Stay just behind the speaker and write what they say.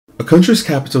A country's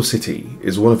capital city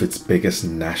is one of its biggest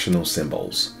national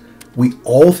symbols. We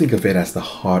all think of it as the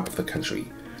heart of the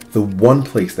country, the one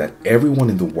place that everyone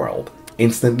in the world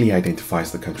instantly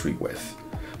identifies the country with.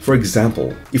 For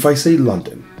example, if I say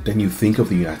London, then you think of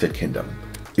the United Kingdom.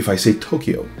 If I say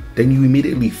Tokyo, then you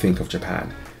immediately think of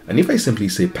Japan. And if I simply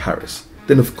say Paris,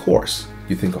 then of course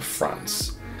you think of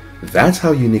France. That's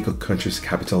how unique a country's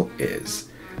capital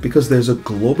is, because there's a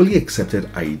globally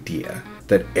accepted idea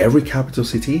that every capital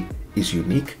city is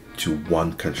unique to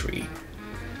one country.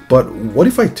 But what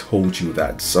if I told you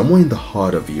that somewhere in the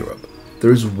heart of Europe,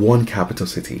 there is one capital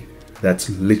city that's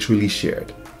literally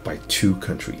shared by two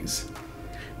countries?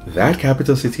 That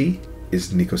capital city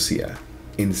is Nicosia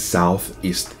in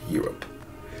Southeast Europe.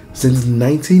 Since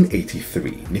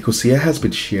 1983, Nicosia has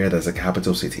been shared as a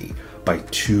capital city by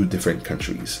two different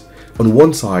countries. On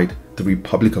one side, the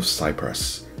Republic of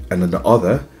Cyprus, and on the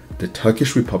other, the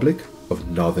Turkish Republic of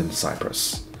Northern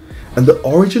Cyprus. And the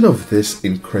origin of this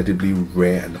incredibly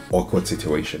rare and awkward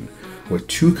situation, where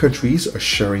two countries are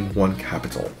sharing one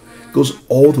capital, goes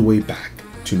all the way back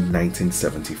to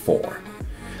 1974.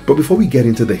 But before we get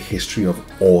into the history of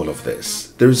all of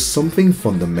this, there is something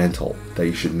fundamental that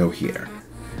you should know here.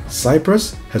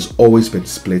 Cyprus has always been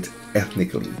split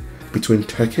ethnically between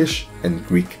Turkish and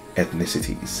Greek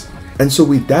ethnicities. And so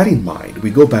with that in mind, we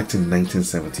go back to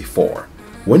 1974,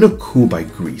 when a coup by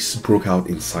Greece broke out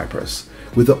in Cyprus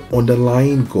with the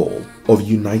underlying goal of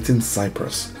uniting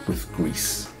Cyprus with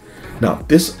Greece. Now,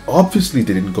 this obviously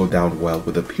didn't go down well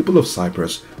with the people of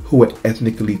Cyprus who were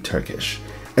ethnically Turkish,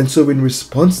 and so in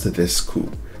response to this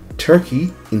coup,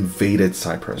 Turkey invaded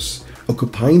Cyprus,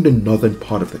 occupying the northern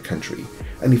part of the country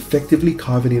and effectively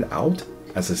carving it out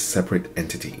as a separate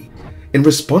entity. In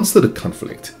response to the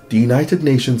conflict, the United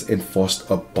Nations enforced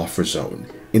a buffer zone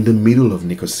in the middle of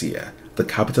Nicosia, the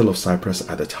capital of Cyprus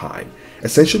at the time,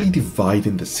 essentially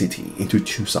dividing the city into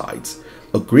two sides,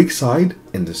 a Greek side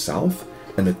in the south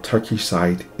and a Turkish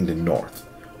side in the north,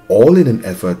 all in an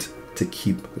effort to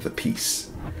keep the peace.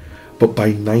 But by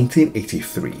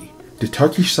 1983, the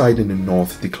Turkish side in the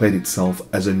north declared itself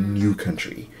as a new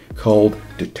country called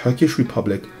the Turkish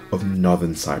Republic of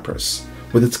Northern Cyprus,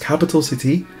 with its capital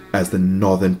city as the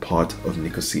northern part of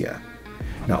Nicosia.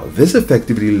 Now, this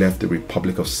effectively left the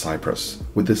Republic of Cyprus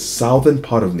with the southern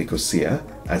part of Nicosia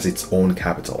as its own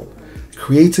capital,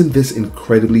 creating this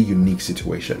incredibly unique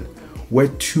situation where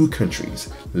two countries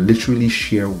literally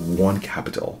share one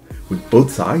capital, with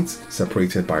both sides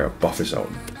separated by a buffer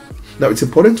zone. Now, it's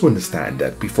important to understand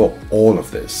that before all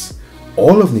of this,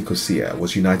 all of Nicosia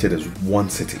was united as one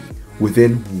city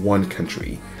within one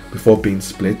country before being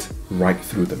split right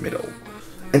through the middle.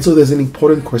 And so there's an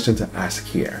important question to ask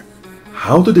here.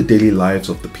 How do the daily lives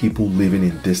of the people living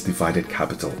in this divided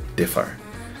capital differ?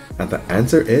 And the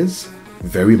answer is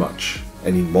very much,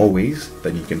 and in more ways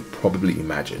than you can probably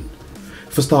imagine.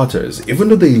 For starters, even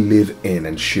though they live in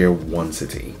and share one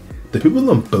city, the people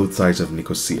on both sides of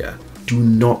Nicosia do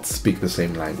not speak the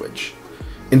same language.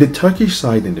 In the Turkish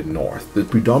side in the north, the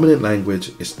predominant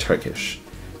language is Turkish.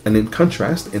 And in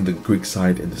contrast, in the Greek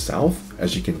side in the south,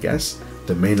 as you can guess,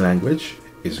 the main language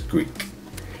is Greek.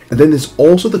 And then there's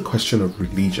also the question of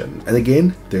religion. And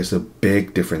again, there's a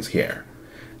big difference here.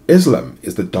 Islam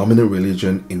is the dominant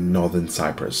religion in northern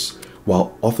Cyprus,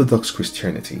 while Orthodox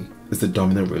Christianity is the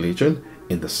dominant religion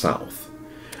in the south.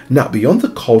 Now, beyond the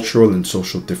cultural and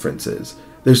social differences,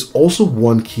 there's also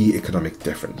one key economic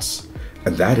difference,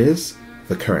 and that is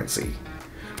the currency.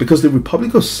 Because the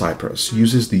Republic of Cyprus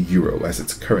uses the euro as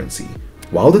its currency,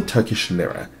 while the Turkish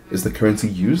lira is the currency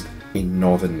used in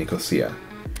northern Nicosia.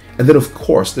 And then of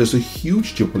course there's a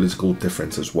huge geopolitical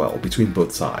difference as well between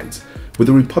both sides, with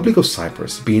the Republic of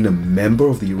Cyprus being a member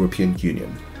of the European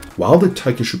Union, while the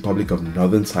Turkish Republic of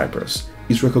Northern Cyprus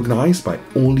is recognized by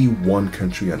only one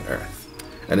country on earth.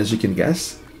 And as you can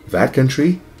guess, that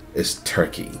country is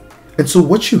Turkey. And so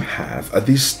what you have are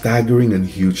these staggering and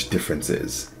huge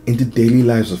differences in the daily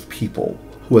lives of people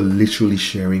who are literally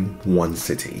sharing one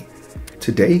city.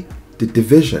 Today, the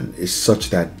division is such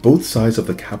that both sides of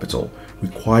the capital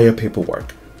require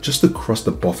paperwork just to cross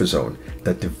the buffer zone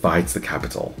that divides the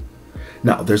capital.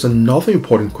 Now, there's another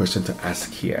important question to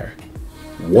ask here.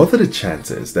 What are the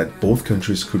chances that both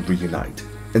countries could reunite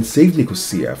and save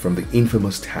Nicosia from the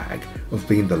infamous tag of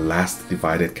being the last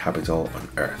divided capital on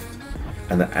earth?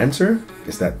 And the answer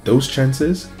is that those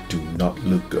chances do not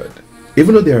look good.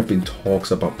 Even though there have been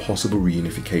talks about possible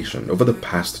reunification over the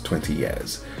past 20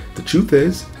 years, the truth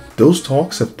is, those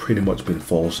talks have pretty much been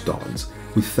false dawns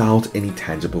without any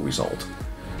tangible result.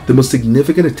 The most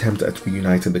significant attempt at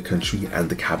reuniting the country and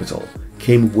the capital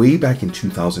came way back in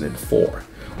 2004,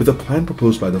 with a plan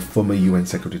proposed by the former UN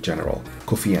Secretary General,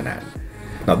 Kofi Annan.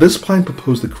 Now, this plan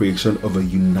proposed the creation of a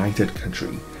united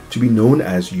country to be known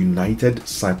as United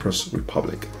Cyprus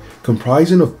Republic,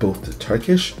 comprising of both the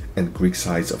Turkish and Greek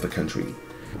sides of the country.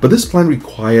 But this plan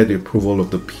required the approval of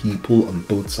the people on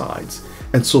both sides,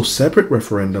 and so separate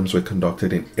referendums were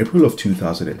conducted in April of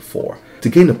 2004 to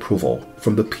gain approval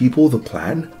from the people the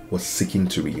plan was seeking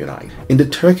to reunite. In the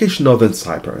Turkish northern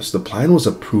Cyprus, the plan was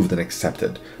approved and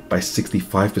accepted by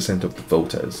 65% of the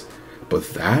voters, but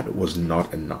that was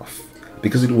not enough,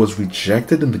 because it was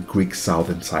rejected in the Greek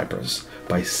southern Cyprus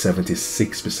by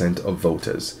 76% of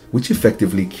voters, which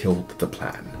effectively killed the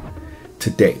plan.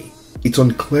 Today, it's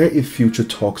unclear if future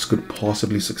talks could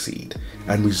possibly succeed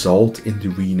and result in the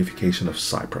reunification of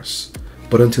Cyprus.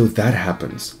 But until that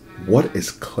happens, what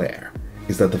is clear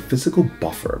is that the physical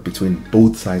buffer between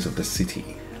both sides of the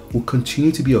city will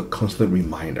continue to be a constant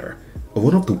reminder of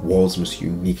one of the world's most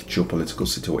unique geopolitical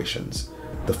situations: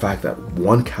 the fact that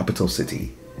one capital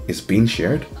city is being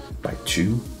shared by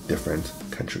two different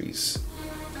countries.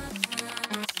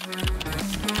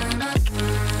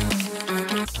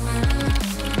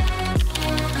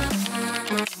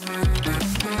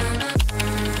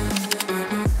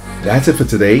 That's it for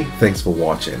today. Thanks for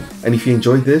watching. And if you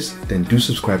enjoyed this, then do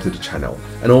subscribe to the channel.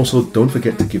 And also don't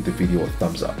forget to give the video a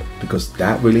thumbs up, because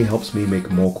that really helps me make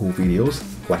more cool videos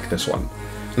like this one.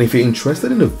 And if you're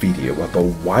interested in a video about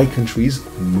why countries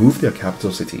move their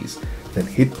capital cities, then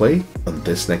hit play on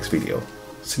this next video.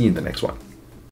 See you in the next one.